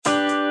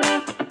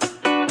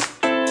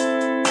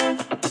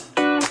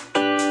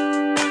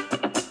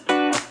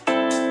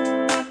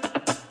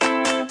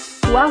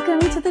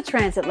Welcome to the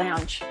Transit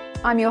Lounge.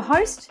 I'm your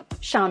host,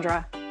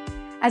 Chandra.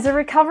 As a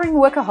recovering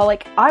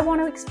workaholic, I want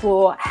to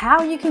explore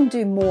how you can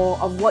do more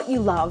of what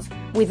you love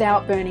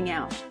without burning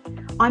out.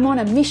 I'm on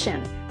a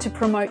mission to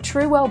promote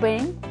true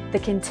well-being, the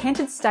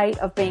contented state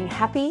of being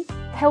happy,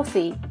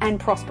 healthy,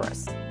 and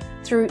prosperous.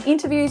 Through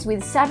interviews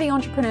with savvy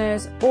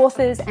entrepreneurs,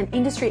 authors, and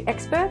industry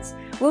experts,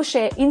 we'll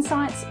share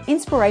insights,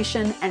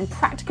 inspiration, and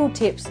practical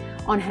tips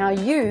on how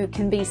you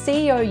can be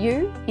CEO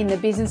you in the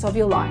business of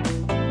your life.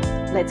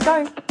 Let's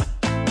go.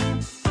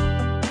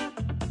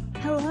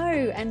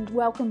 Hello and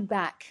welcome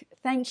back.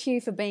 Thank you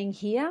for being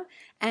here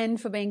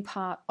and for being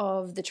part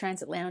of the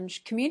Transit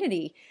Lounge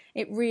community.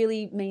 It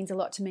really means a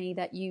lot to me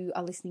that you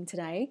are listening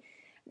today.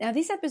 Now,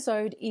 this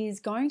episode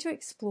is going to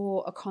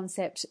explore a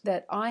concept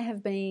that I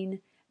have been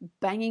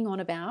banging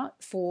on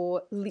about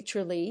for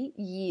literally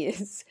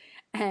years,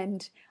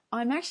 and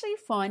I'm actually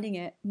finding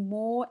it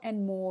more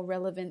and more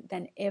relevant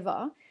than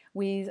ever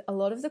with a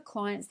lot of the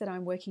clients that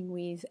I'm working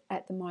with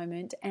at the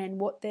moment and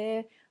what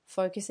they're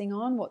focusing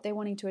on, what they're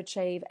wanting to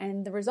achieve,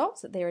 and the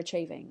results that they're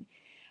achieving.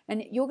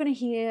 And you're going to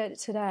hear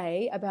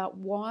today about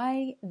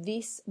why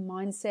this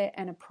mindset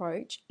and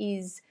approach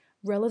is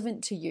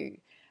relevant to you.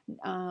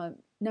 No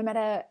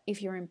matter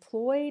if you're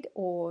employed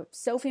or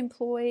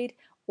self-employed,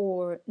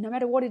 or no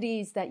matter what it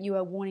is that you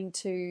are wanting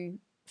to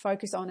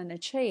focus on and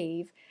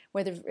achieve,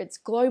 whether it's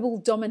global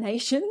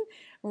domination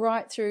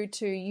right through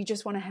to you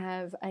just want to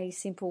have a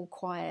simple,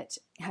 quiet,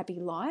 happy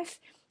life,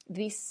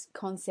 this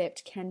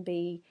concept can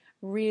be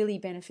really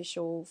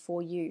beneficial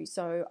for you.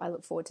 So I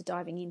look forward to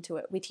diving into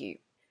it with you.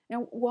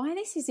 Now, why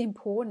this is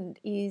important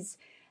is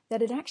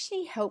that it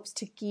actually helps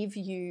to give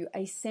you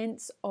a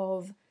sense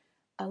of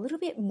a little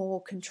bit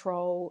more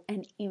control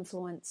and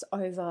influence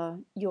over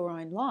your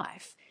own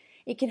life.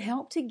 It can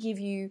help to give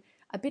you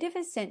a bit of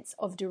a sense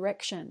of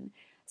direction.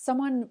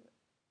 Someone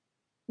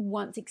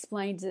once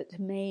explained it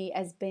to me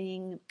as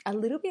being a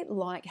little bit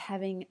like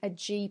having a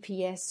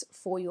GPS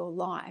for your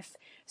life.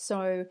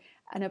 So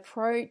an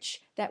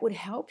approach that would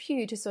help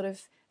you to sort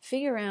of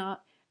figure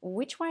out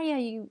which way are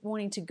you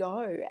wanting to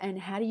go and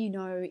how do you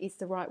know it's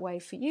the right way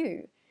for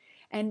you.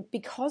 And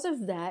because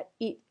of that,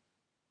 it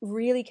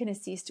really can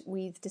assist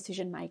with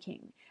decision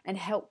making and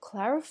help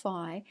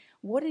clarify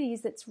what it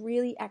is that's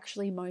really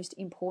actually most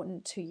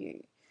important to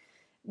you.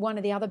 One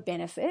of the other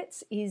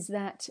benefits is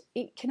that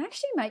it can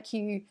actually make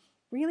you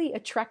really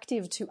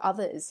attractive to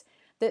others.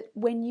 That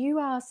when you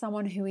are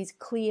someone who is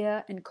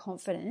clear and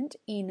confident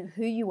in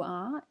who you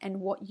are and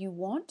what you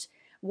want,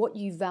 what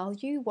you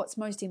value, what's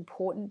most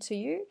important to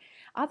you,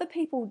 other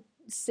people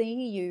see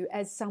you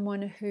as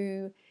someone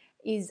who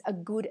is a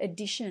good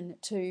addition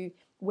to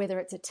whether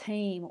it's a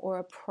team or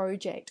a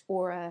project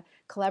or a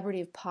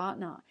collaborative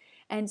partner.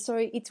 And so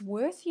it's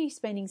worth you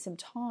spending some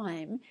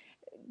time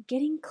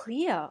getting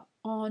clear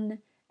on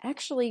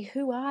actually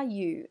who are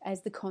you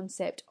as the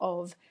concept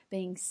of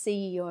being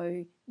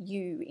CEO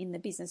you in the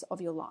business of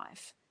your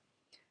life.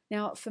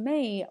 Now, for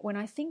me, when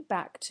I think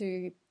back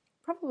to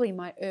probably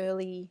my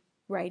early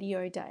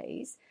radio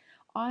days,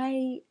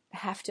 I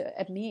have to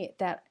admit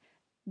that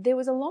there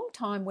was a long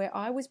time where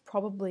I was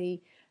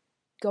probably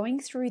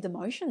going through the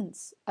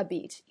motions a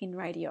bit in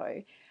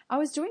radio. I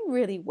was doing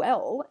really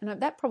well,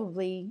 and that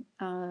probably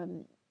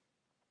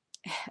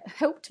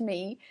helped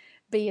me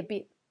be a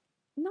bit,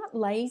 not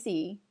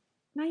lazy,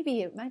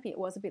 maybe it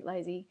was a bit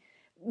lazy.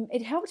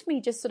 It helped me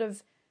just sort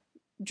of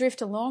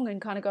drift along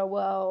and kind of go,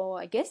 well,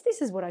 I guess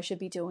this is what I should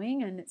be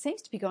doing, and it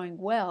seems to be going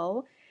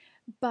well.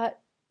 But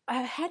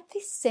I had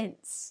this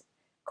sense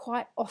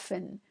quite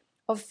often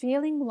of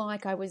feeling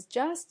like I was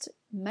just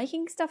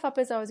making stuff up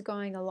as I was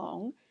going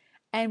along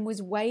and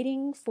was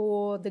waiting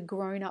for the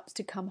grown-ups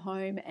to come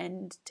home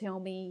and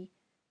tell me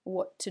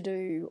what to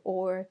do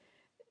or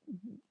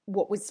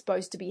what was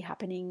supposed to be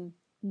happening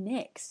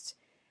next.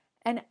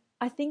 And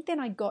I think then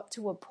I got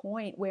to a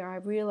point where I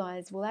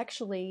realized, well,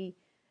 actually,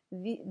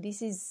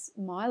 this is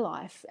my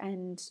life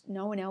and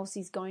no one else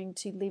is going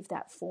to live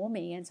that for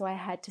me. And so I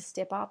had to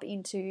step up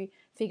into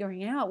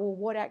figuring out, well,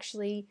 what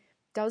actually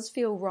does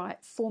feel right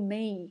for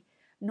me,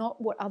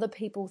 not what other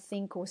people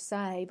think or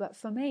say, but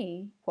for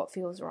me, what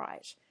feels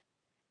right.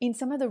 In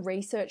some of the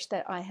research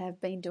that I have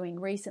been doing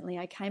recently,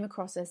 I came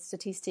across a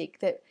statistic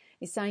that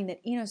is saying that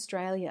in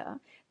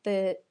Australia,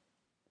 the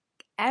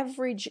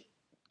average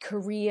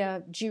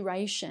career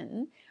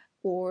duration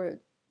or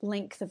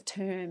length of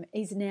term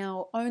is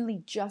now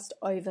only just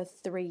over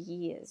 3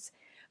 years,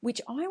 which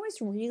I was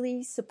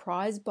really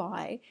surprised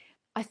by.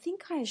 I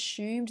think I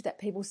assumed that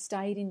people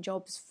stayed in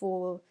jobs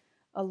for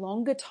a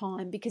longer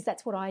time because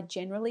that's what I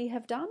generally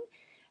have done.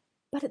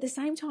 But at the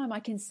same time, I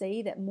can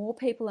see that more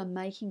people are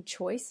making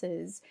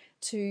choices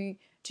to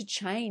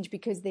change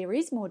because there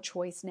is more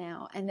choice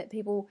now, and that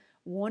people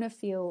want to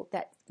feel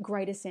that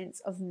greater sense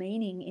of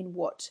meaning in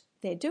what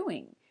they're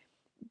doing.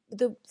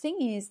 The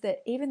thing is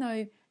that even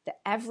though the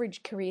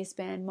average career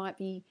span might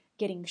be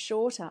getting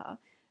shorter,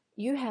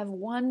 you have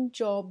one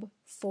job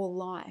for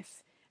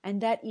life,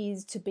 and that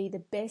is to be the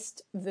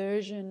best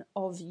version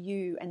of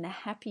you and the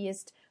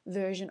happiest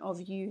version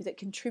of you that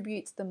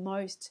contributes the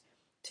most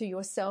to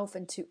yourself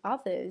and to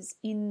others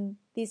in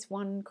this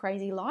one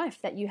crazy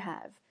life that you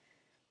have.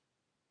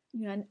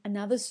 You know,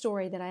 another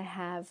story that I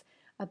have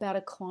about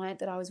a client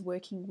that I was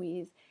working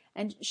with,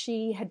 and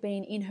she had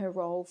been in her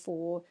role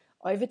for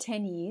over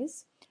 10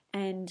 years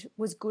and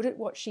was good at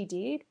what she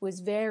did,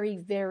 was very,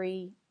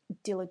 very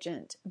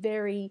diligent,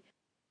 very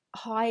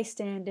high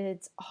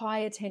standards, high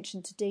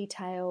attention to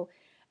detail,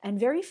 and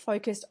very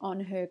focused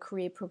on her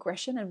career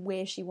progression and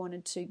where she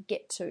wanted to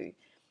get to.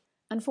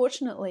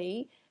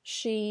 Unfortunately,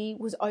 she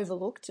was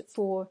overlooked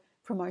for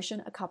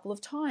promotion a couple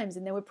of times,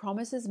 and there were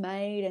promises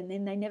made and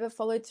then they never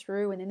followed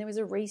through, and then there was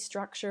a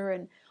restructure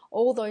and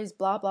all those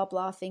blah, blah,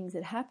 blah things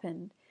that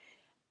happened.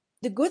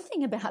 The good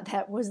thing about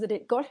that was that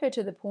it got her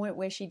to the point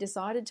where she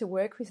decided to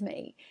work with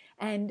me,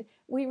 and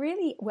we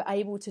really were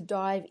able to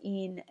dive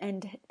in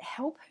and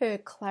help her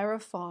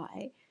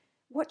clarify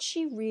what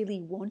she really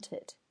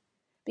wanted,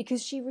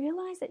 because she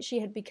realized that she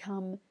had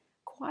become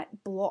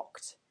quite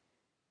blocked,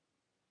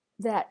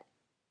 that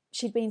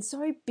she'd been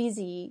so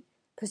busy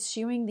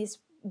pursuing this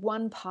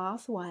one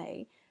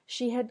pathway,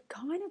 she had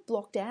kind of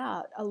blocked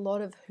out a lot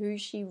of who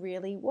she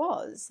really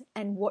was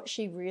and what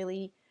she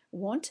really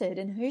wanted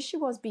and who she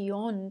was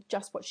beyond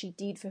just what she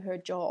did for her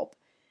job.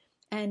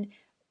 And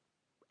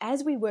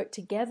as we worked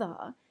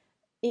together,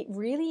 it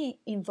really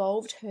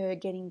involved her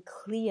getting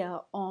clear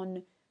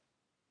on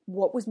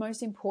what was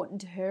most important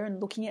to her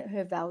and looking at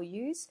her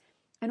values,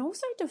 and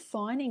also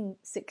defining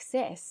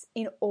success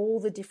in all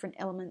the different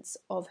elements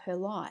of her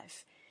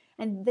life.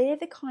 And they're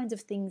the kinds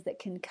of things that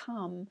can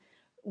come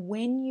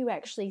when you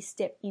actually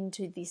step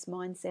into this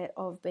mindset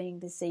of being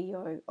the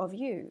CEO of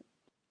you.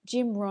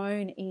 Jim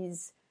Rohn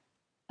is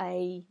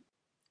a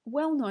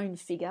well-known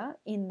figure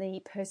in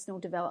the personal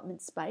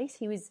development space.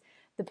 He was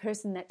the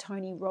person that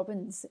Tony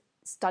Robbins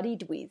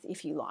studied with,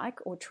 if you like,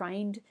 or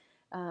trained.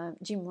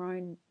 Jim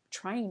Rohn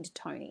trained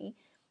Tony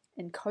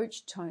and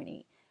coached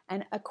Tony.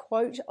 And a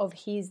quote of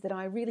his that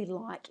I really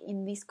like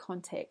in this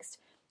context,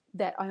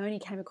 that I only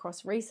came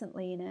across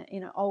recently in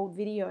an old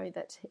video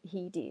that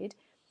he did.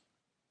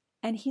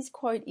 And his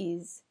quote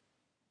is,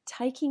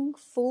 "Taking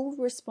full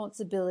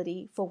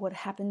responsibility for what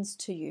happens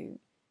to you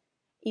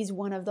is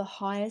one of the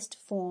highest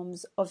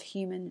forms of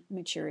human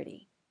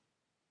maturity."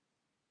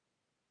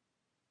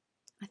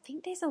 I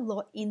think there's a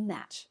lot in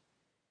that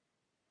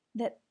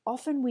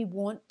often we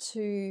want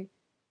to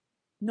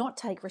not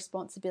take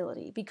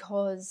responsibility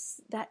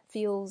because that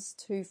feels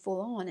too full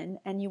on,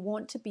 and you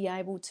want to be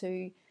able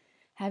to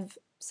have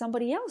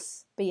somebody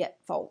else be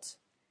at fault.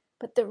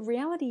 But the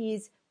reality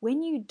is,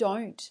 when you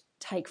don't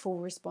take full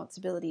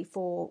responsibility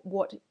for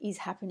what is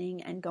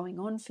happening and going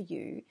on for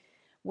you,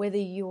 whether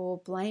you're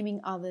blaming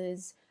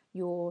others,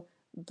 you're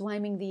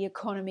blaming the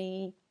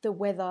economy, the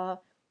weather,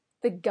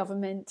 the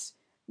government,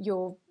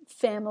 your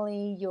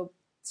family, your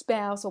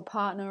spouse or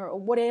partner or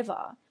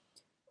whatever,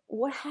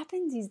 what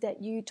happens is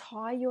that you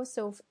tie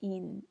yourself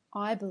in,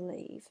 I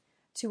believe,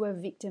 to a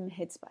victim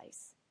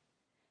headspace.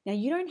 Now,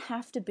 you don't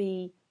have to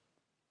be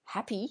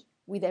happy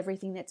with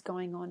everything that's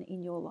going on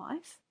in your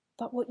life,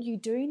 but what you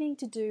do need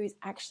to do is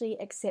actually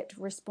accept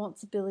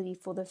responsibility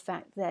for the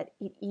fact that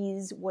it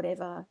is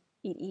whatever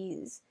it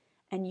is,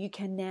 and you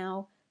can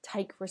now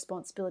take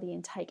responsibility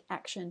and take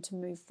action to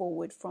move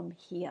forward from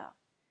here.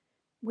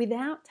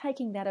 Without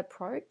taking that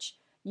approach,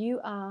 you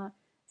are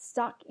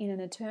stuck in an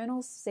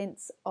eternal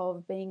sense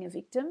of being a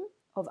victim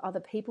of other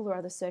people or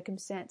other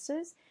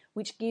circumstances,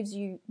 which gives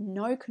you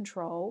no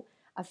control,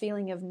 a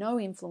feeling of no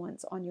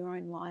influence on your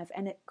own life,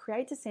 and it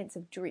creates a sense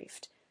of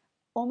drift,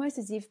 almost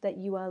as if that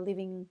you are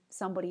living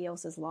somebody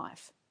else's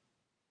life.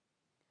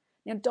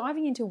 Now,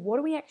 diving into what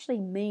do we actually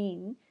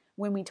mean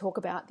when we talk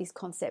about this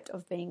concept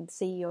of being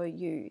CEO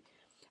you.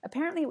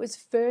 Apparently, it was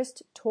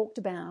first talked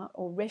about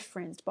or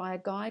referenced by a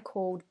guy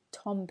called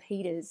Tom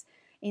Peters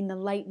in the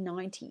late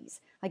 90s.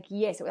 I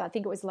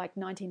think it was like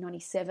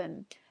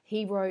 1997.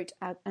 He wrote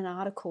an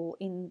article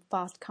in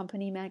Fast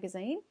Company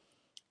magazine,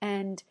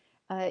 and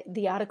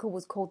the article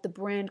was called "The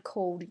Brand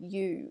Called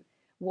You: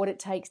 What It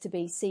Takes to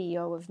Be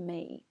CEO of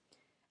Me."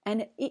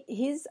 And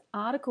his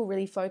article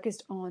really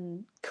focused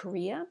on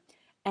career,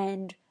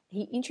 and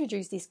he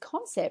introduced this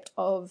concept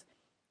of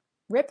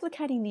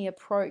replicating the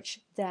approach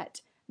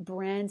that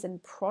brands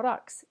and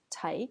products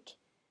take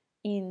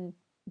in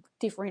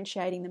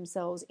differentiating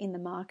themselves in the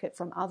market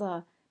from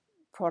other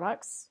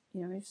products,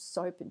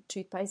 soap and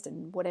toothpaste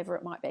and whatever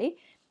it might be,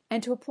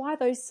 and to apply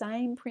those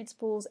same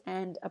principles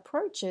and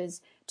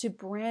approaches to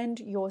brand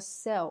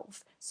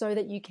yourself so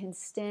that you can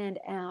stand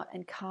out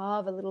and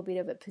carve a little bit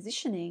of a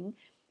positioning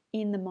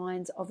in the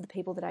minds of the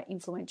people that are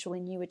influential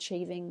in you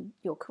achieving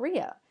your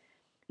career.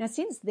 Now,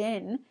 since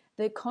then,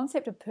 the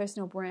concept of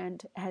personal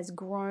brand has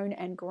grown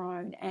and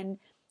grown. And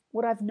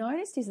what I've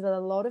noticed is that a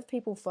lot of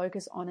people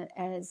focus on it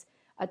as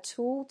a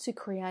tool to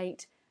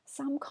create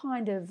some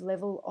kind of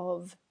level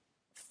of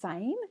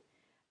fame,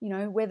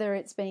 whether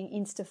it's being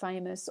Insta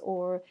famous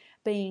or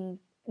being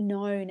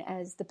known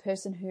as the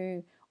person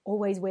who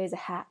always wears a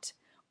hat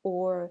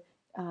or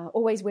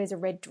always wears a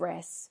red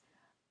dress.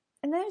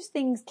 And those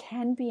things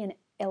can be an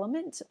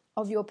element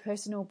of your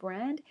personal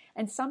brand.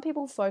 And some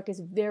people focus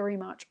very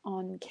much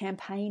on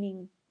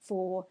campaigning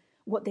for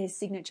what their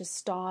signature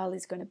style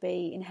is going to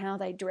be and how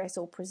they dress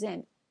or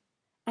present.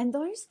 And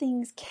those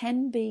things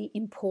can be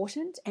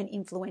important and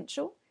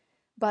influential,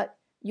 but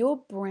your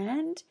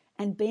brand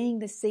and being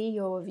the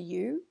CEO of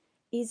you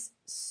is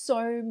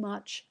so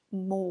much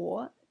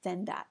more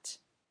than that.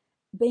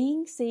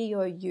 Being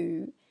CEO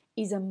you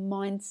is a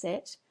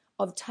mindset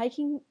of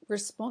taking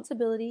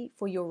responsibility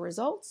for your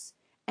results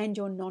and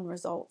your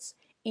non-results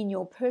in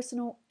your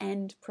personal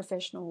and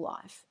professional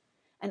life.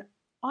 And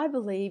I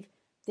believe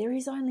there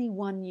is only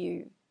one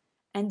you.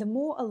 And the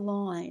more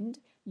aligned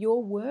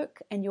your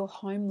work and your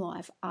home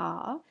life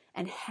are,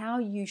 and how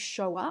you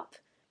show up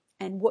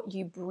and what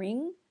you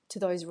bring to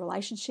those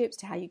relationships,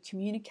 to how you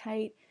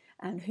communicate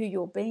and who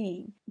you're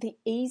being, the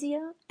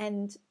easier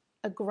and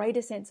a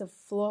greater sense of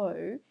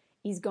flow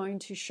is going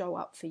to show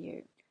up for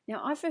you.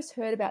 Now, I first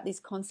heard about this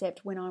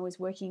concept when I was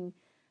working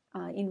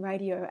in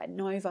radio at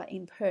Nova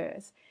in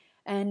Perth,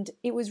 and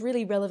it was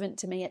really relevant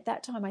to me at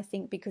that time, I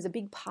think, because a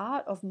big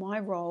part of my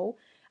role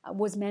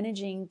was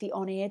managing the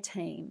on-air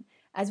team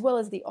as well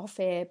as the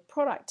off-air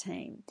product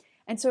team.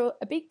 And so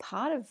a big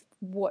part of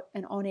what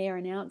an on-air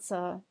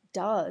announcer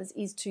does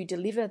is to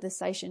deliver the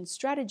station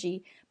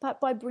strategy, but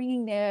by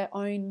bringing their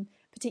own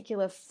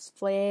particular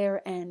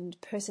flair and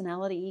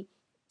personality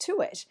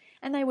to it.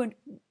 And they were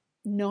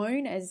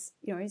known as,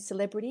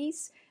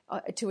 celebrities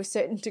to a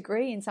certain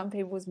degree in some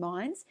people's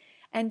minds.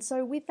 And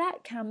so with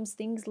that comes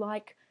things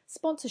like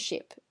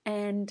sponsorship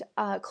and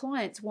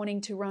clients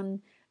wanting to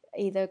run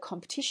either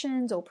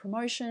competitions or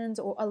promotions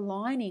or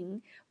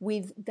aligning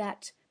with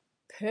that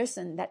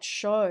person, that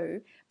show,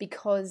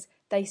 because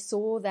they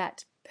saw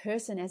that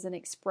person as an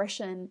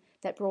expression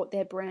that brought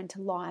their brand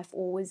to life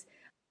or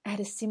had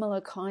a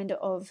similar kind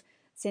of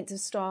sense of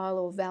style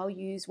or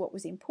values, what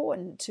was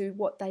important to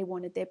what they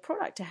wanted their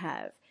product to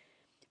have.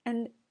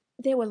 And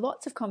there were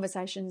lots of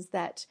conversations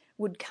that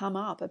would come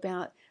up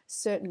about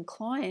certain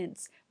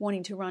clients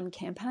wanting to run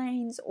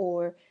campaigns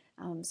or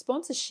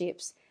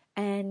sponsorships,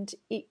 and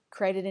it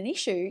created an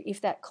issue if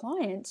that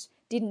client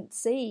didn't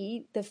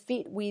see the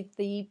fit with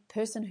the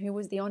person who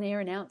was the on-air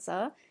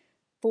announcer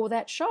for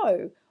that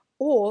show.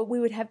 Or we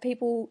would have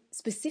people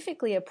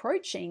specifically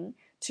approaching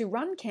to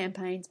run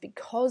campaigns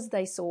because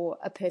they saw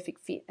a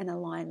perfect fit and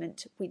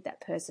alignment with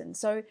that person.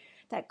 So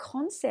that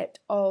concept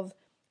of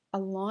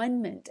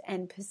alignment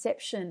and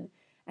perception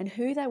and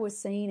who they were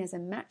seen as a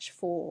match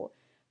for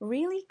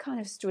really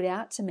kind of stood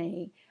out to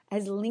me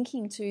as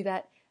linking to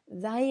that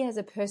they as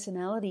a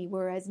personality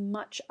were as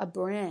much a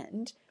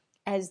brand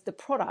as the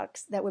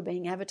products that were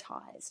being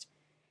advertised.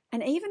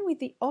 And even with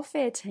the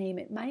off-air team,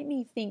 it made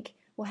me think,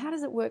 well, how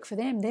does it work for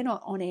them? They're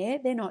not on air,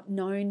 they're not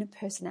known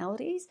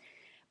personalities,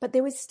 but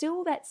there was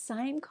still that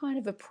same kind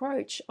of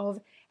approach of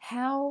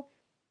how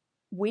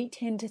we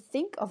tend to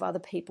think of other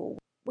people.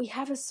 We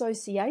have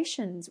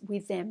associations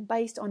with them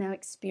based on our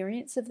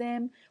experience of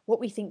them, what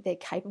we think they're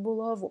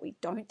capable of, what we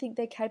don't think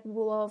they're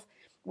capable of,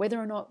 whether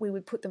or not we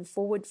would put them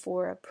forward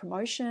for a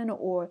promotion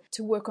or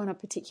to work on a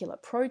particular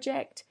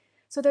project.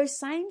 So those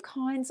same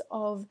kinds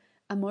of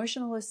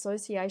emotional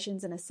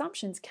associations and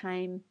assumptions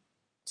came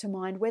to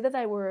mind, whether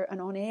they were an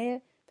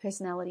on-air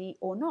personality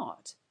or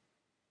not.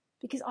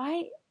 Because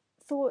I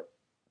thought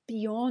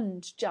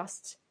beyond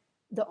just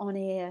the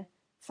on-air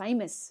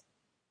famous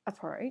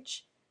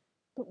approach,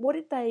 but what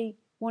did they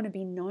want to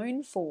be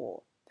known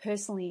for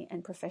personally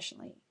and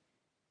professionally?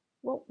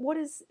 What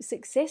does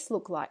success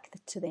look like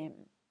to them?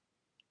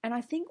 And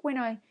I think when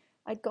I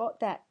got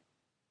that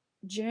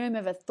germ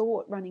of a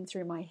thought running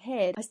through my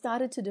head, I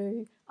started to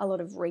do a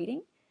lot of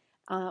reading.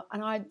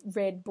 And I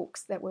read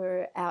books that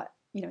were out,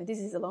 this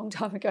is a long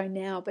time ago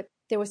now, but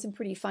there were some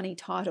pretty funny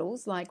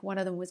titles. Like one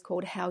of them was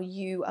called How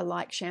You Are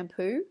Like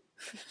Shampoo.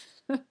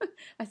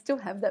 I still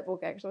have that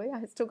book, actually.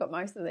 I still got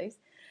most of these.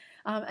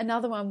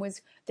 Another one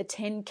was The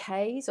 10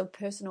 Ks of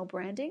Personal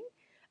Branding.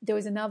 There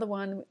was another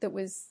one that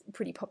was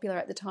pretty popular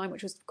at the time,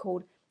 which was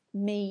called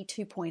Me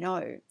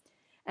 2.0.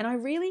 And I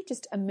really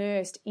just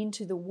immersed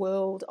into the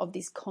world of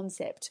this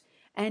concept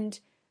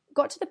and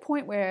got to the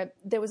point where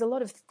there was a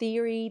lot of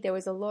theory, there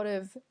was a lot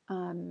of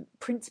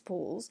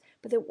principles,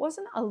 but there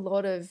wasn't a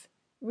lot of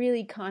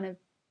really kind of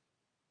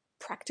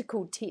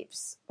practical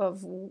tips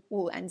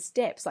and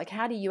steps, like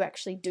how do you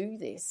actually do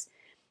this?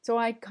 So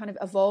I kind of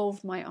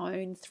evolved my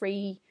own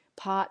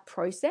 3-part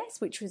process,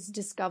 which was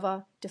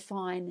discover,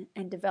 define,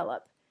 and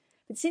develop.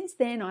 But since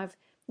then, I've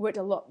worked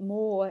a lot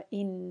more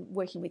in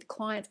working with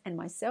clients and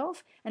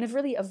myself, and have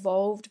really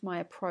evolved my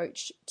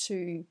approach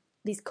to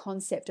this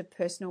concept of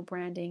personal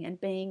branding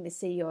and being the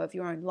CEO of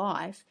your own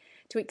life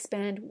to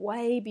expand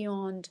way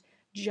beyond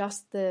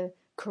just the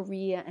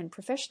career and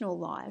professional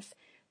life,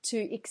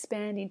 to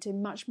expand into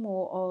much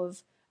more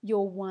of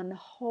your one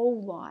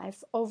whole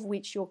life, of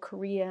which your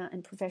career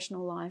and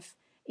professional life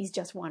is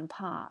just one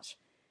part.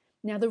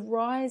 Now, the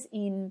rise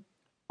in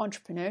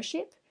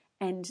entrepreneurship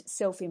and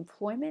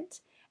self-employment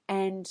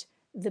and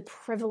the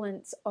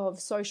prevalence of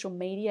social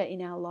media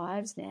in our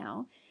lives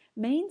now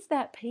means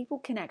that people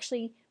can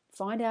actually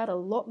find out a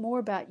lot more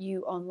about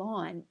you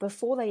online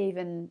before they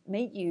even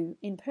meet you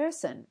in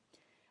person.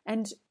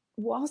 And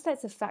whilst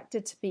that's a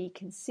factor to be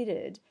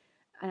considered,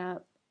 I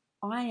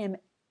am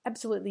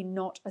absolutely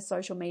not a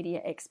social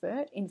media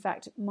expert. In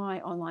fact,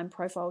 my online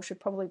profile should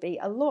probably be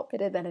a lot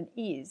better than it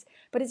is,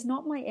 but it's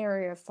not my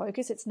area of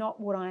focus. It's not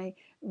what I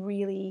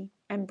really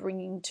am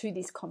bringing to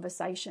this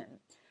conversation.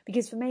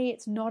 Because for me,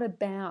 it's not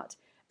about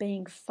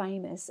being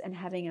famous and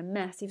having a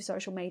massive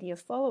social media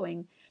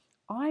following.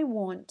 I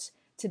want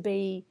to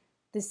be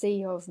the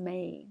CEO of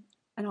me,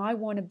 and I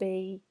want to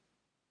be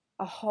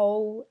a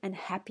whole and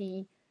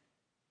happy,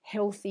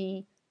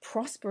 healthy,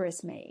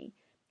 prosperous me.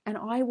 And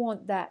I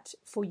want that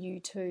for you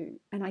too.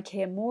 And I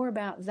care more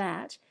about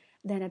that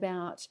than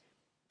about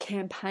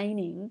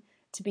campaigning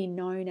to be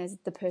known as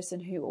the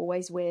person who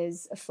always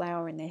wears a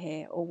flower in their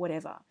hair or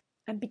whatever.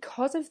 And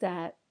because of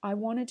that, I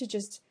wanted to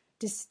just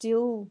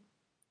distill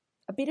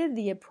a bit of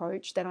the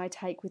approach that I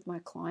take with my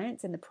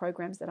clients and the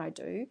programs that I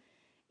do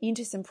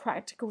into some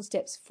practical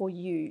steps for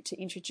you to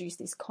introduce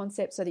this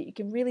concept so that you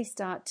can really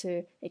start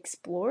to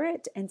explore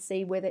it and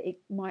see whether it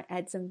might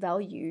add some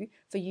value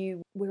for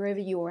you wherever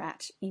you're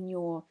at in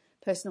your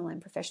personal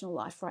and professional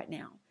life right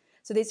now.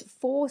 So there's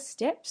 4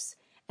 steps,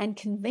 and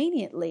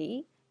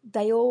conveniently,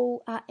 they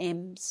all are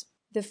M's.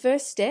 The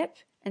first step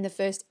and the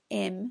first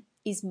M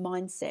is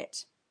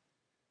mindset.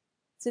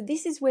 So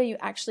this is where you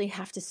actually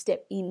have to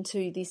step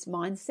into this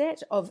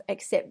mindset of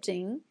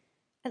accepting,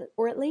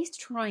 or at least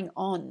trying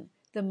on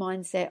the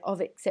mindset of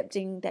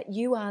accepting that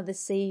you are the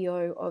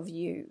CEO of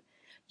you.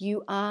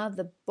 You are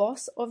the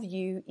boss of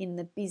you in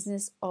the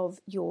business of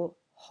your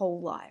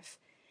whole life,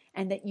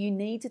 and that you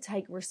need to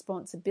take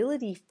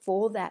responsibility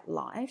for that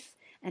life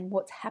and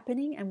what's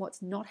happening and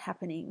what's not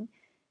happening,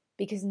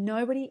 because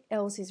nobody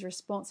else is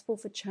responsible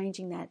for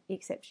changing that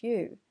except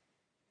you.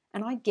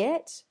 And I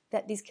get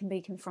that this can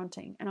be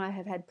confronting, and I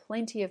have had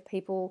plenty of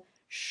people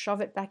shove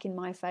it back in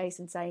my face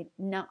and say,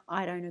 no,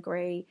 I don't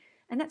agree.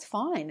 And that's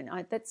fine.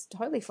 And that's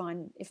totally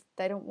fine. If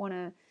they don't want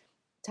to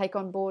take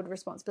on board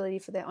responsibility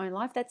for their own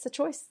life, that's a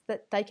choice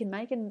that they can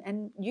make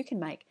and you can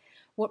make.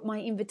 What my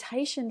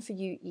invitation for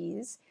you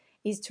is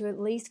to at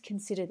least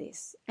consider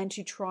this and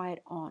to try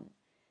it on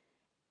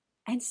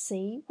and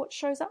see what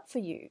shows up for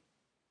you.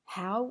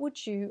 How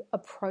would you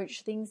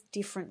approach things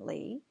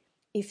differently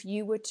if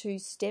you were to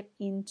step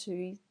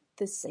into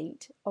the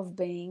seat of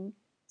being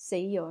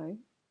CEO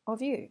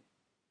of you?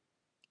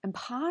 And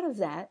part of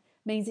that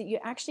means that you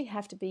actually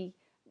have to be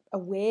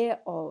aware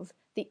of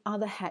the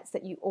other hats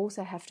that you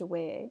also have to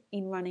wear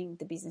in running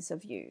the business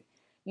of you.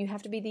 You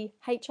have to be the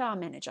HR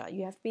manager,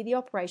 you have to be the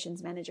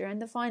operations manager and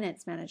the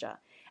finance manager,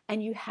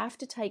 and you have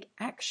to take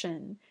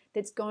action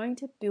that's going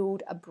to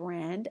build a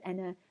brand and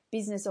a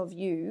business of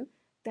you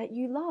that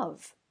you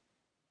love.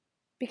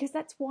 Because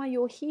that's why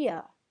you're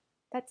here.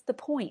 That's the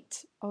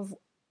point of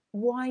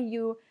why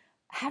you're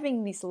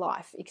having this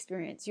life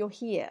experience. You're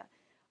here.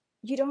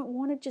 You don't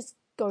want to just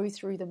go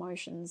through the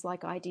motions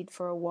like I did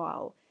for a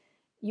while.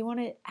 You want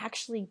to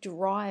actually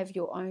drive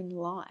your own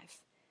life.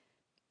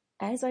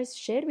 As I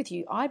shared with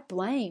you, I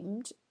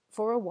blamed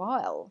for a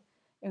while.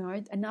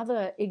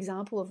 Another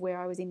example of where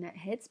I was in that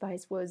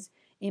headspace was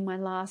in my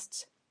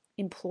last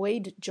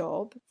employed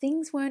job.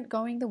 Things weren't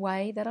going the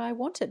way that I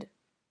wanted.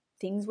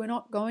 Things were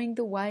not going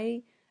the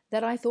way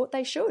that I thought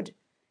they should.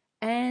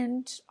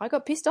 And I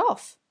got pissed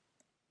off.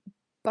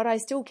 But I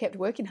still kept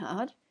working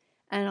hard,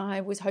 and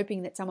I was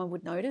hoping that someone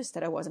would notice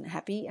that I wasn't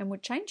happy and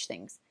would change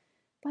things.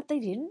 But they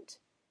didn't.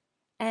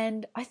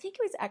 And I think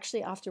it was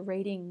actually after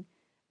reading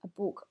a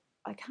book,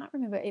 I can't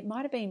remember, it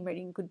might have been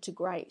reading Good to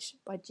Great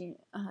by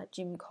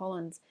Jim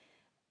Collins,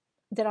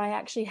 that I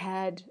actually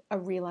had a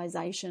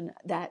realization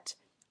that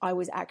I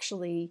was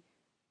actually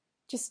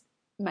just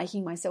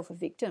making myself a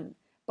victim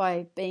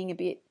by being a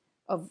bit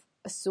of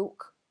a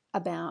sook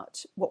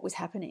about what was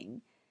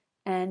happening,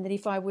 and that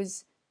if I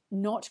was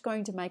not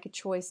going to make a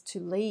choice to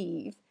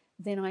leave,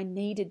 then I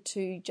needed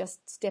to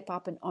just step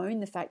up and own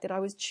the fact that I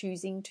was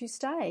choosing to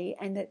stay,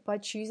 and that by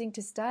choosing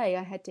to stay,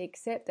 I had to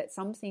accept that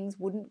some things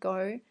wouldn't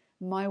go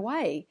my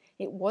way.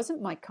 It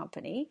wasn't my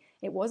company.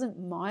 It wasn't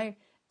my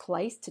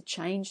place to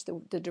change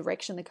the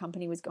direction the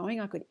company was going.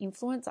 I could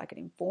influence, I could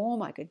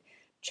inform, I could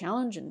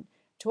challenge and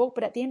talk,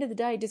 but at the end of the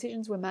day,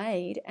 decisions were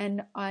made,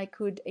 and I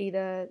could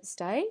either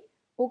stay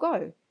or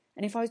go.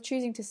 And if I was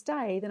choosing to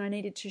stay, then I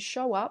needed to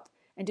show up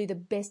and do the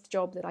best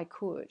job that I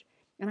could.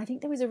 And I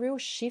think there was a real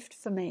shift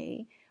for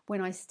me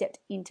when I stepped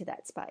into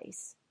that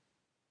space.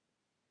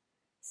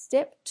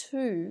 Step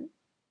 2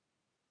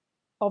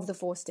 of the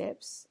 4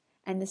 steps,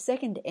 and the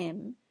second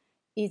M,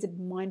 is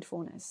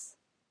mindfulness.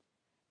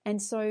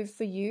 And so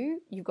for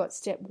you, you've got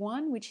step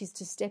 1, which is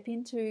to step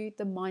into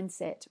the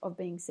mindset of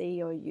being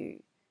CEO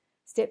you.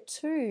 Step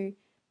 2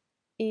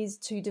 is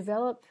to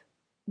develop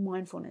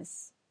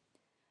mindfulness.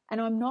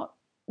 And I'm not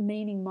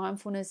meaning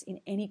mindfulness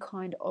in any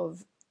kind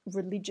of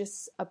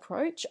religious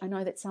approach. I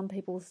know that some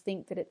people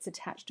think that it's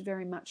attached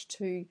very much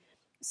to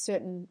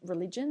certain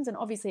religions, and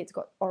obviously it's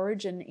got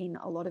origin in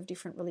a lot of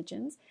different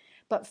religions.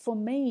 But for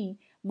me,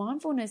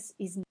 mindfulness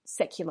is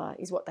secular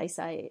is what they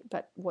say,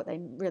 but what they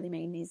really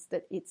mean is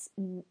that it's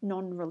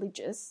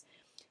non-religious.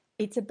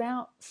 It's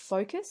about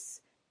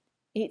focus.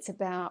 It's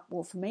about,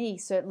 well, for me,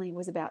 certainly it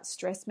was about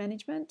stress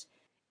management.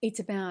 It's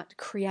about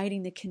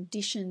creating the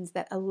conditions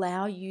that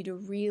allow you to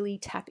really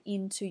tap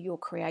into your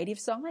creative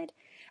side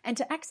and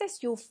to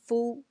access your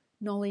full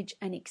knowledge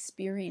and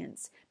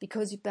experience,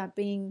 because by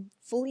being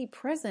fully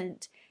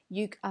present,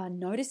 you are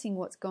noticing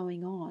what's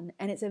going on,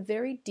 and it's a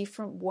very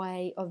different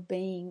way of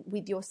being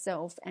with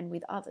yourself and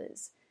with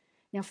others.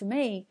 Now, for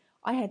me,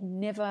 I had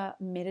never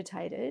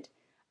meditated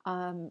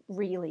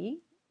really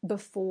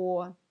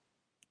before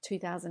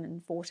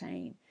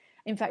 2014.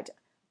 In fact,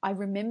 I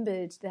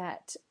remembered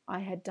that I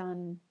had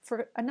done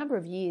for a number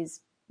of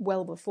years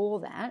well before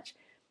that,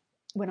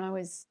 when I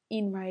was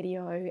in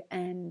radio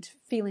and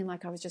feeling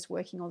like I was just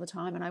working all the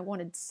time, and I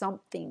wanted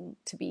something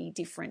to be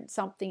different,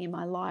 something in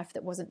my life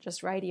that wasn't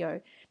just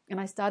radio. And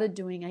I started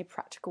doing a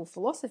practical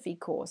philosophy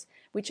course,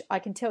 which I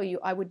can tell you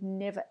I would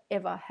never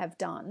ever have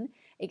done,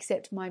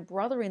 except my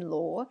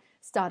brother-in-law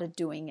started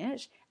doing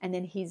it, and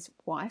then his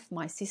wife,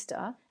 my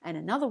sister, and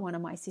another one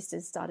of my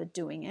sisters started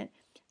doing it.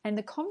 And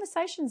the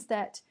conversations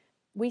that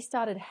we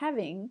started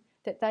having,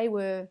 that they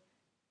were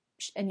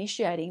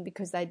initiating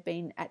because they'd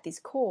been at this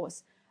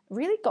course,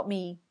 really got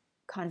me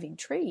kind of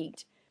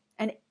intrigued.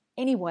 And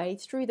anyway,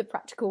 through the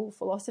practical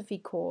philosophy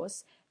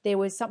course, there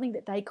was something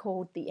that they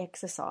called the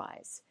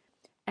exercise.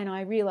 And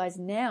I realize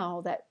now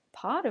that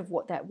part of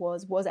what that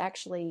was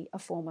actually a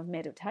form of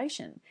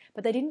meditation,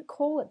 but they didn't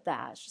call it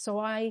that. So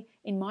I,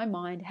 in my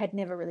mind, had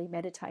never really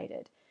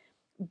meditated.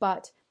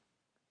 But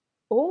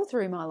all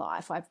through my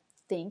life, I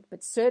think,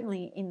 but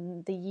certainly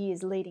in the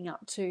years leading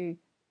up to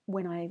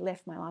when I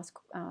left my last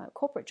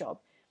corporate job,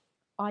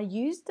 I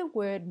used the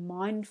word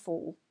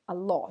mindful a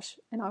lot,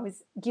 and I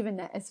was given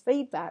that as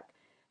feedback.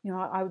 You know,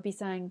 I would be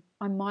saying,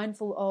 I'm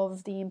mindful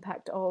of the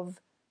impact of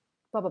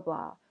blah, blah,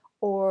 blah,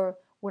 or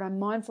what I'm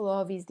mindful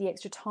of is the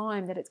extra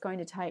time that it's going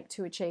to take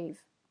to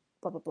achieve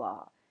blah, blah,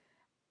 blah.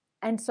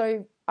 And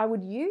so I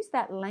would use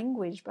that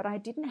language, but I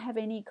didn't have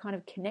any kind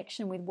of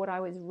connection with what I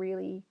was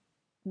really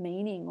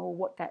meaning or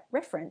what that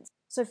referenced.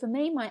 So for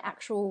me, my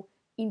actual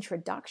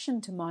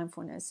introduction to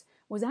mindfulness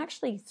was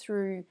actually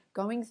through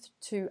going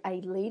to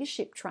a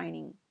leadership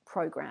training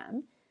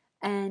program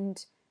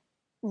and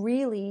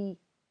really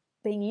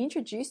being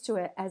introduced to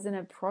it as an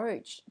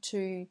approach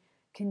to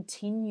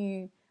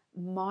continue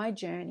my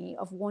journey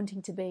of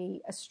wanting to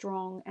be a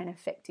strong and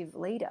effective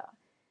leader,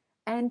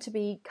 and to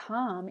be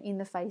calm in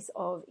the face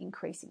of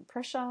increasing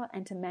pressure,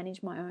 and to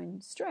manage my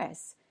own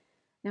stress.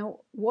 Now,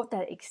 what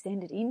that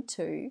extended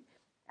into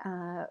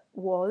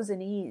was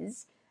and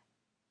is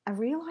a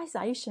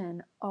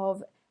realization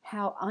of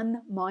how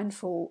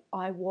unmindful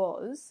I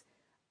was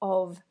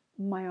of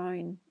my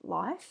own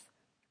life,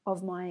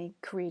 of my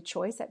career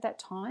choice at that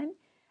time,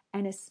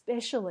 and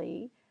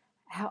especially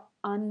how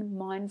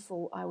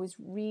unmindful I was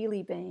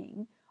really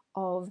being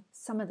of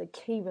some of the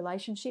key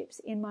relationships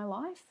in my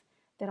life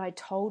that I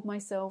told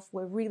myself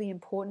were really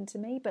important to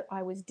me, but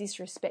I was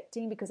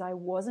disrespecting because I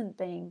wasn't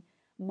being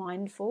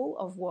mindful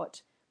of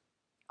what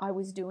I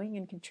was doing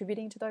and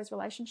contributing to those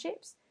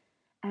relationships.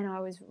 And I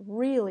was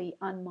really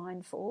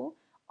unmindful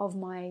of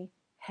my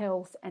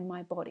health and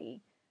my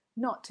body,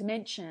 not to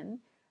mention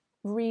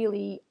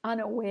really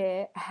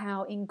unaware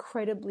how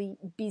incredibly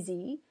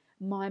busy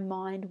my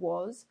mind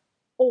was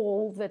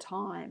all the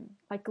time,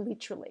 like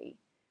literally.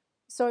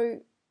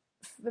 So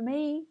for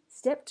me,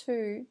 step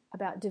 2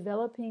 about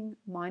developing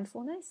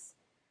mindfulness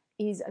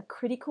is a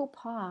critical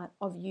part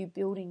of you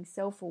building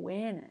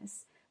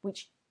self-awareness,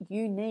 which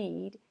you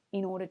need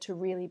in order to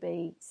really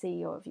be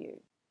CEO of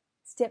you.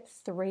 Step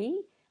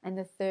 3, and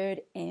the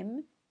third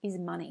M, is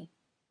money.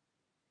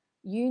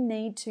 You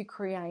need to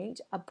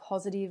create a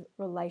positive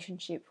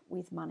relationship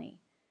with money.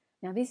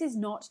 Now, this is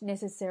not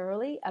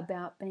necessarily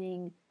about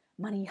being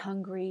money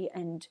hungry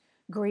and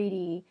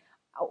greedy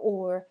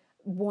or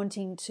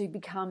wanting to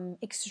become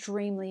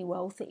extremely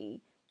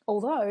wealthy.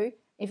 Although,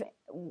 if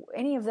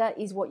any of that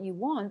is what you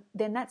want,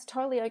 then that's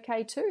totally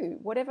okay too.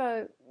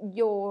 Whatever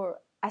your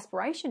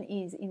aspiration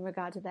is in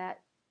regard to that,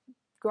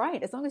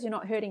 great. As long as you're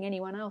not hurting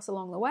anyone else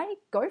along the way,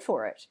 go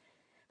for it.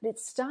 But it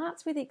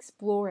starts with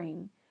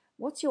exploring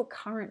what's your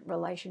current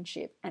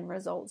relationship and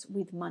results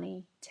with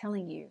money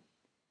telling you.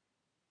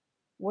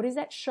 What is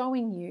that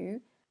showing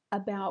you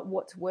about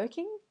what's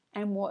working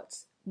and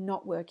what's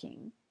not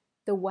working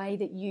the way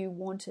that you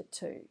want it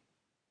to?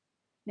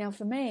 Now,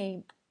 for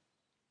me,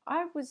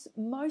 I was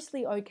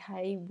mostly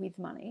okay with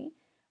money,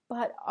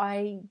 but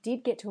I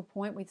did get to a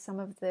point with some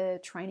of the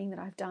training that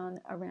I've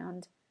done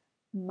around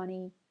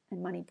money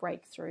and money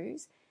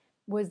breakthroughs,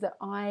 was that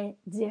I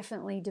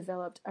definitely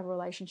developed a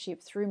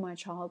relationship through my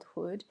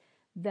childhood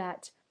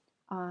that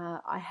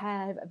I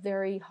have a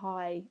very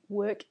high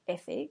work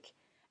ethic,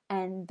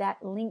 and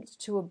that linked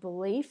to a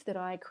belief that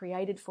I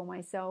created for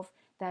myself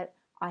that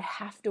I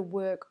have to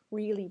work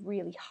really,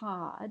 really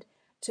hard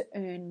to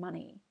earn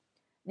money.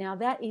 Now,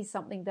 that is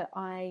something that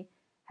I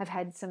have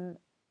had some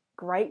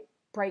great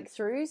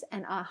breakthroughs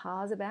and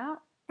ahas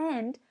about,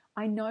 and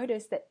I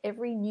notice that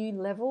every new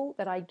level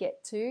that I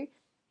get to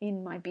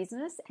in my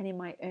business and in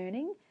my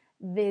earning,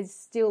 there's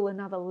still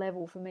another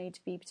level for me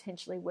to be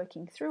potentially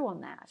working through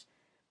on that.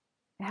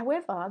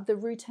 However, the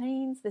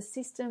routines, the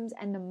systems,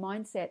 and the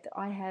mindset that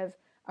I have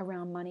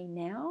around money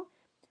now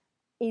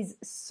is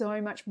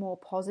so much more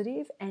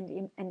positive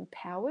and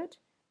empowered.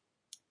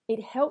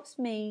 It helps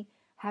me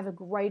have a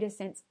greater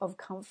sense of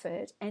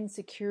comfort and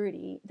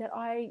security that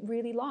I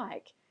really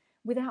like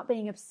without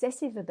being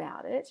obsessive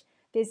about it.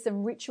 There's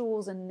some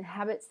rituals and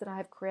habits that I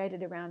have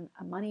created around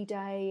a money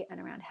day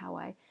and around how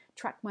I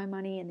track my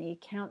money and the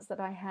accounts that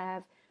I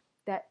have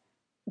that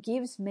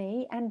gives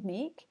me and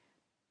Mick,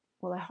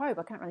 well, I hope,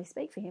 I can't really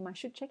speak for him, I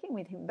should check in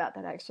with him about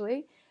that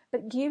actually,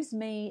 but gives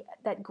me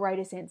that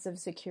greater sense of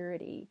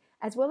security,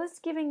 as well as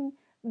giving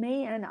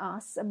me and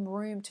us some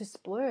room to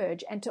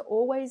splurge and to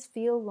always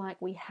feel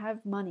like we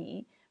have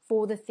money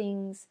for the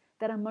things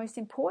that are most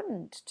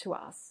important to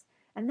us.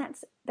 And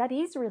that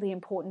is really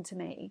important to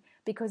me,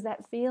 because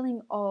that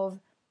feeling of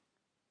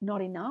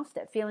not enough,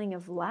 that feeling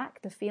of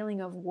lack, the feeling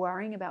of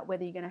worrying about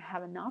whether you're going to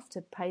have enough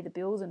to pay the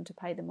bills and to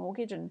pay the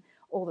mortgage and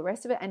all the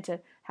rest of it, and to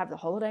have the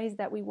holidays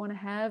that we want to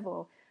have,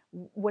 or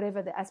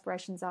whatever the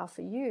aspirations are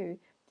for you,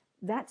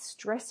 that's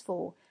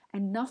stressful.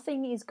 And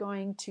nothing is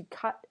going to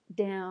cut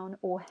down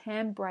or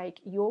handbrake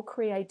your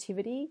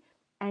creativity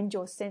and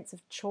your sense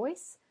of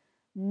choice.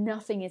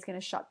 Nothing is going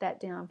to shut that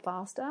down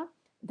faster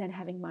than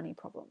having money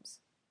problems.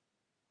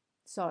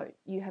 So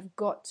you have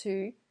got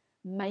to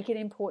make it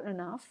important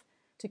enough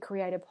to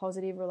create a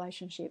positive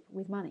relationship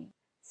with money.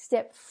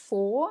 Step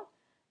 4,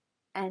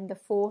 and the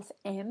fourth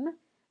M,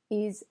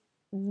 is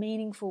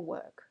meaningful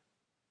work.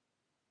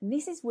 And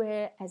this is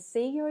where, as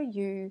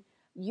CEO,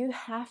 you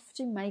have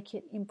to make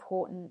it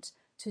important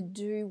to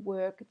do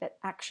work that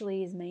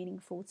actually is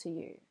meaningful to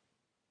you.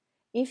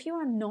 If you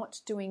are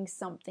not doing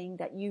something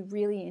that you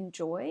really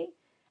enjoy,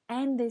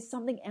 and there's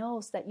something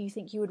else that you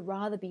think you would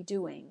rather be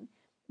doing,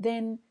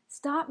 then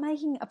start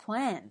making a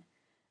plan.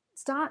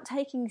 Start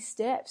taking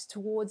steps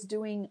towards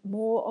doing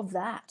more of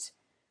that.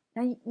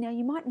 Now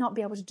you might not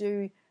be able to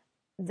do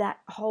that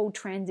whole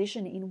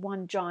transition in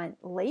one giant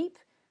leap.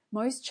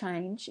 Most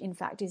change, in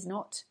fact, is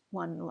not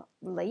one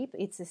leap.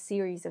 It's a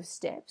series of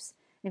steps.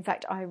 In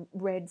fact, I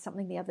read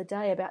something the other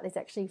day about there's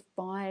actually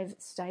 5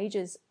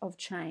 stages of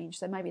change.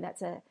 So maybe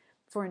that's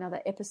for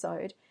another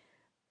episode.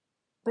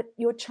 But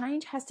your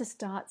change has to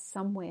start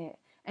somewhere.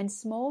 And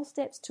small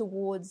steps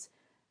towards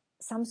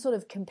some sort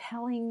of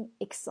compelling,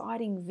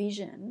 exciting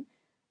vision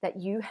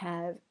that you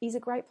have is a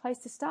great place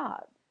to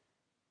start.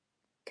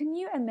 Can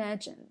you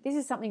imagine? This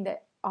is something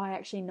that I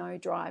actually know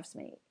drives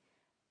me,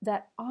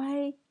 that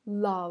I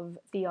love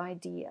the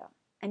idea.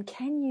 And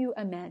can you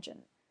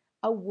imagine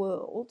a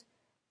world,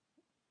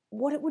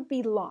 what it would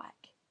be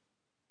like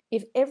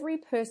if every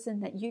person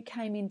that you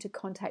came into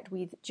contact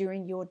with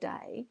during your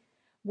day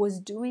was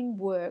doing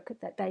work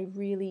that they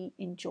really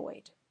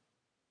enjoyed?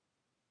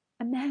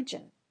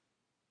 Imagine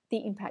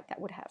the impact that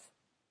would have.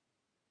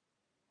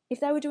 If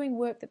they were doing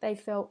work that they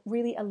felt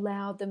really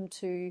allowed them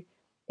to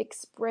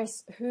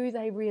express who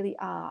they really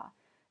are,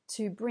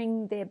 to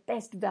bring their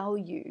best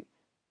value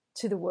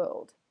to the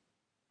world,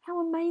 how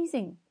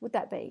amazing would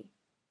that be?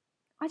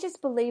 I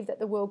just believe that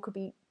the world could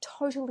be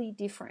totally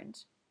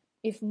different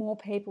if more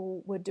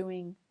people were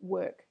doing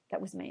work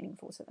that was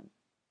meaningful to them.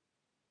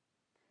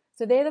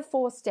 So they're the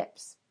 4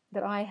 steps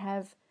that I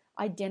have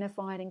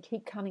identified and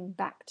keep coming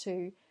back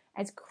to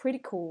as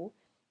critical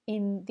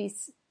in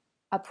this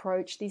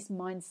approach, this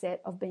mindset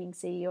of being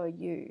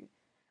CEO.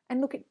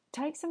 And look, it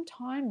takes some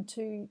time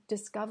to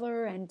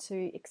discover and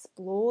to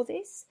explore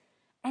this.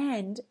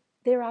 And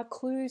there are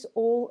clues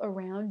all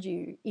around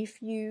you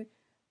if you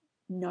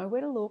know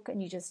where to look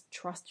and you just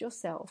trust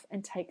yourself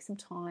and take some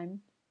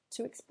time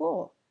to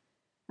explore.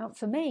 Now,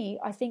 for me,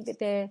 I think that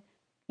there,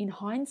 in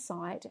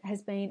hindsight,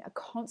 has been a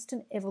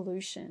constant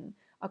evolution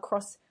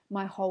across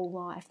my whole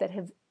life that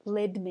have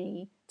led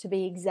me to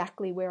be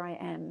exactly where I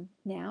am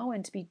now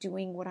and to be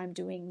doing what I'm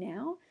doing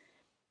now.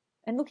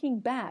 And looking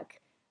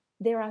back,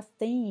 there are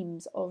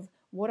themes of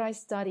what I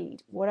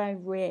studied, what I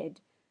read,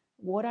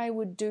 what I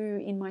would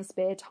do in my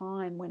spare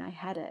time when I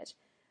had it,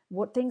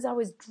 what things I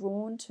was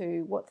drawn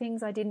to, what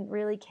things I didn't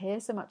really care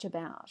so much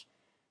about.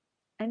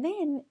 And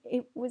then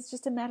it was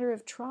just a matter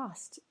of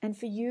trust. And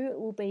for you, it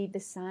will be the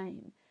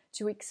same,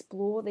 to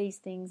explore these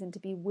things and to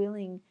be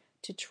willing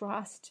to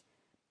trust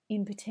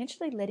in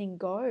potentially letting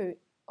go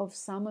of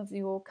some of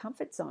your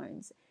comfort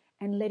zones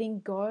and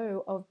letting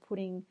go of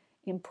putting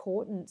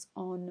importance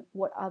on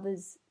what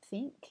others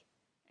think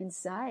and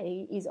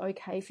say is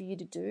okay for you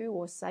to do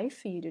or safe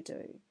for you to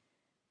do.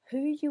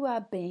 Who you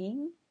are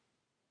being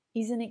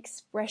is an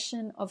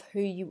expression of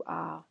who you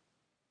are.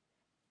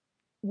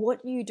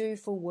 What you do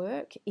for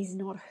work is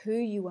not who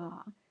you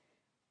are.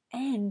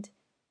 And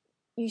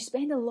you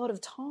spend a lot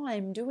of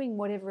time doing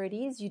whatever it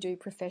is you do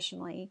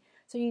professionally.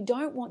 So you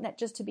don't want that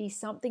just to be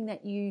something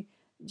that you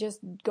just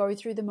go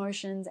through the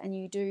motions and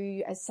you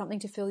do as something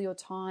to fill your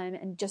time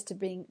and just to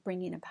bring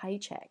in a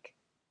paycheck.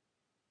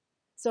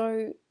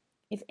 So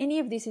if any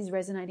of this is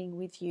resonating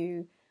with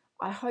you,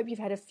 I hope you've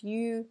had a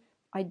few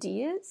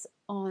ideas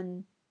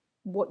on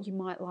what you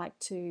might like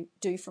to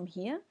do from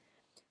here.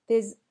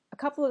 There's a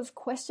couple of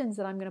questions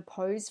that I'm going to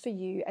pose for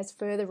you as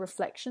further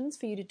reflections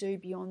for you to do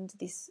beyond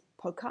this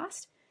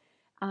podcast.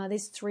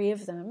 There's 3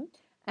 of them,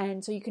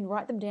 and so you can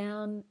write them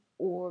down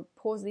or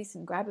pause this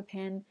and grab a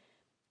pen.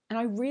 And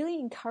I really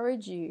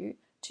encourage you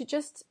to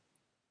just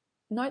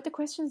note the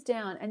questions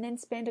down and then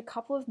spend a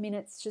couple of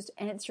minutes just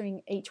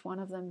answering each one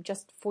of them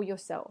just for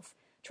yourself,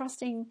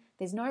 trusting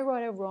there's no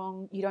right or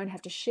wrong. You don't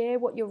have to share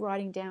what you're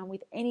writing down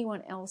with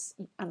anyone else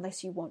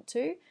unless you want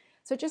to.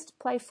 So just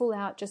play full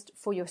out just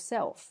for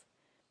yourself.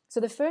 So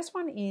the first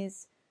one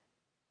is,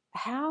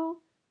 how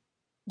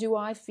do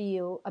I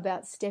feel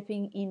about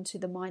stepping into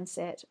the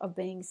mindset of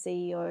being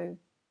CEO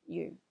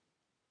you?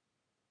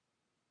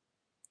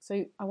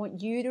 So I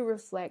want you to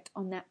reflect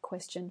on that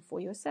question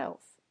for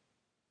yourself.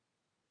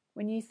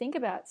 When you think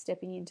about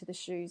stepping into the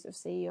shoes of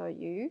CEO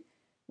you,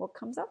 what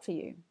comes up for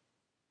you?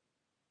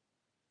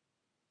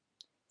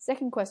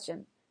 Second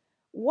question,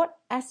 what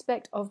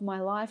aspect of my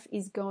life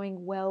is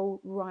going well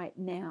right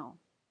now?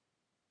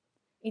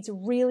 It's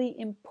really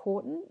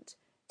important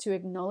to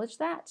acknowledge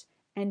that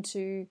and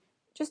to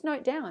just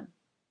note down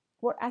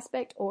what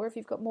aspect, or if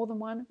you've got more than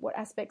one, what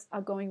aspects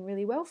are going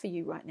really well for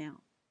you right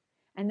now.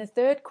 And the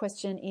third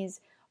question is,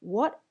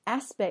 what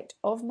aspect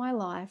of my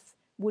life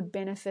would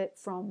benefit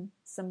from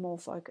some more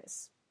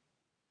focus?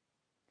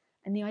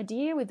 And the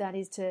idea with that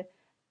is to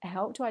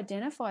help to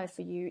identify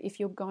for you if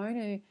you're going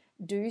to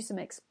do some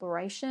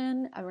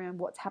exploration around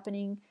what's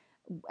happening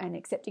and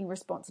accepting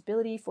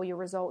responsibility for your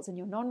results and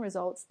your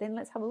non-results, then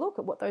let's have a look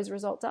at what those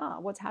results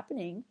are, what's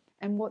happening,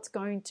 and what's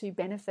going to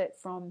benefit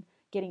from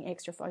getting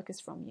extra focus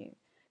from you.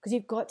 Because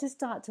you've got to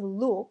start to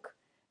look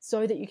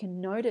so that you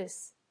can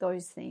notice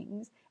those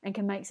things and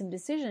can make some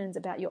decisions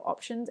about your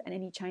options and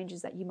any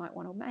changes that you might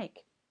want to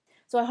make.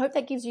 So I hope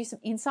that gives you some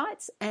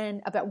insights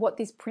and about what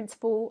this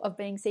principle of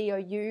being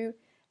CEO you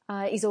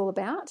is all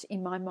about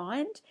in my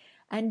mind,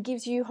 and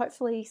gives you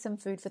hopefully some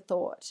food for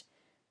thought.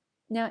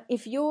 Now,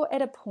 if you're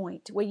at a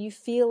point where you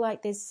feel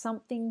like there's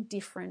something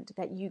different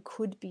that you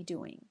could be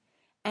doing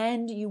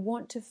and you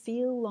want to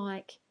feel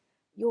like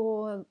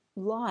your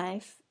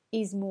life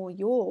is more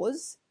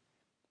yours,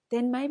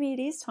 then maybe it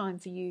is time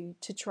for you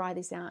to try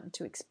this out and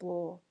to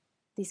explore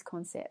this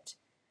concept,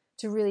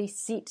 to really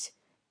sit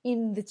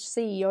in the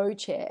CEO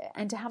chair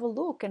and to have a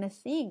look and a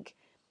think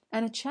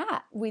and a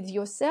chat with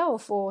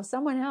yourself or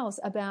someone else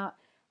about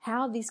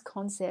how this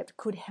concept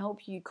could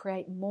help you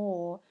create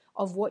more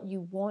of what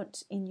you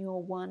want in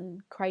your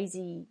one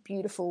crazy,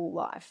 beautiful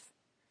life.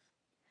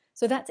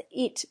 So that's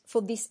it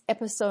for this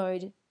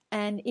episode.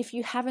 And if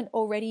you haven't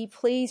already,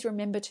 please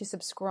remember to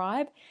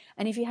subscribe.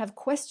 And if you have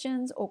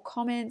questions or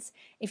comments,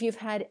 if you've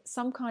had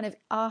some kind of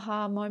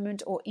aha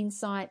moment or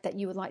insight that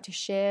you would like to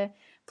share,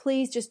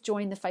 please just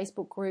join the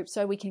Facebook group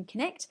so we can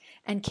connect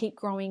and keep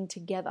growing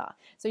together.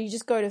 So you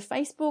just go to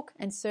Facebook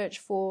and search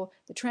for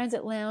the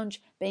Transit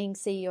Lounge Being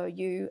CEO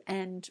You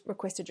and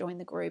request to join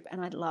the group.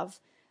 And I'd love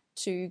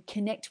to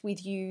connect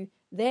with you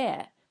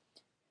there.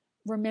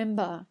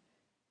 Remember,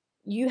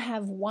 you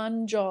have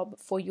one job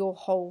for your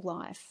whole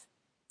life,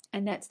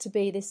 and that's to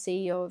be the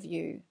CEO of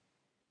you.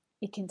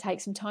 It can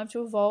take some time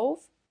to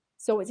evolve,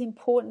 so it's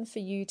important for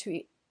you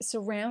to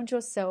surround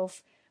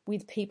yourself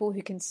with people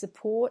who can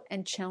support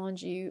and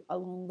challenge you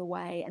along the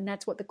way, and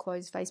that's what the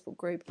closed Facebook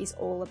group is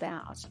all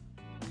about.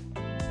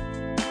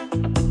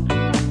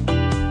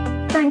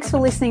 Thanks for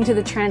listening to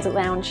the Transit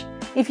Lounge.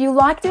 If you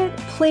liked it,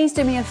 please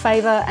do me a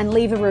favor and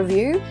leave a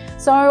review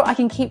so I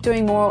can keep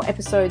doing more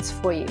episodes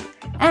for you.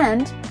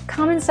 And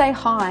come and say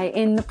hi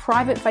in the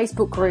private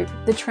Facebook group,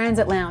 The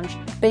Transit Lounge,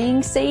 Being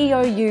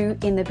CEO You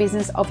in the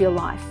Business of Your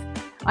Life.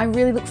 I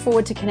really look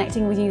forward to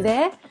connecting with you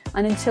there.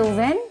 And until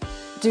then,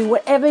 do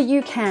whatever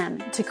you can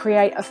to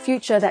create a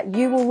future that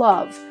you will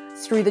love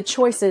through the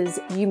choices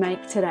you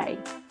make today.